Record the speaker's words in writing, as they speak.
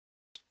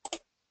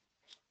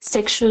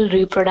Sexual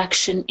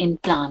reproduction in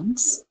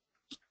plants.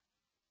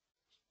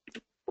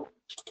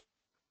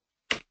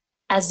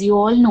 As you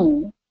all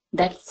know,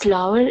 that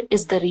flower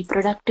is the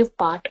reproductive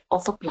part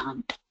of a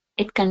plant.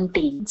 It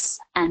contains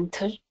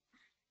anther,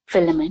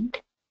 filament,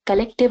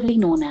 collectively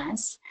known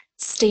as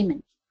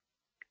stamen,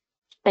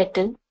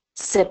 petal,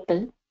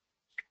 sepal,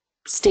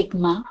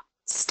 stigma,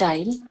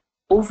 style,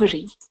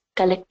 ovary,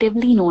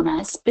 collectively known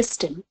as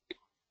pistil,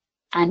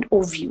 and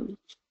ovule.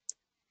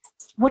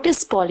 What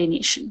is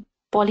pollination?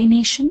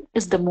 Pollination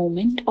is the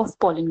movement of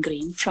pollen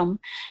grain from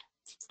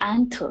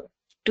anther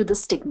to the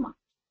stigma.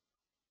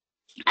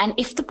 And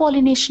if the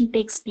pollination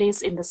takes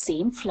place in the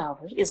same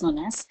flower, is known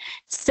as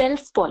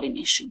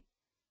self-pollination.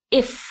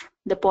 If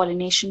the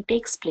pollination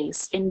takes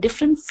place in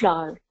different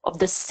flower of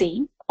the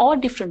same or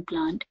different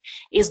plant,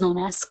 is known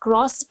as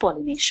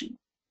cross-pollination.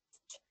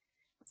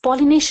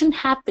 Pollination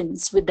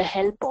happens with the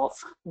help of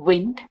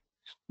wind,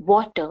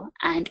 water,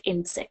 and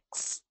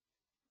insects.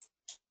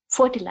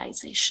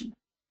 Fertilization.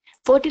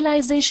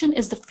 Fertilization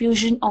is the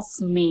fusion of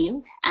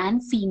male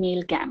and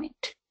female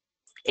gamete.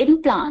 In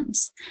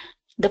plants,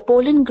 the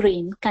pollen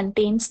grain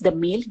contains the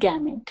male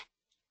gamete.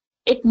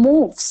 It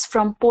moves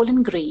from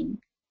pollen grain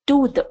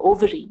to the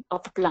ovary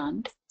of a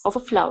plant, of a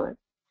flower,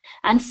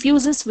 and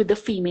fuses with the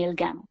female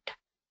gamete.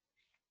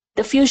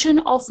 The fusion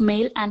of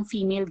male and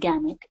female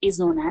gamete is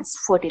known as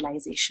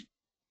fertilization.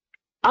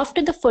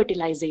 After the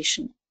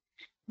fertilization,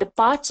 the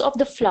parts of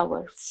the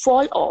flower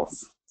fall off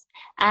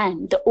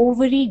and the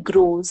ovary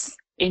grows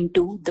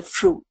into the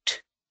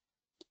fruit.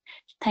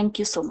 Thank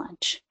you so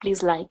much.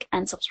 Please like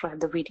and subscribe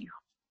the video.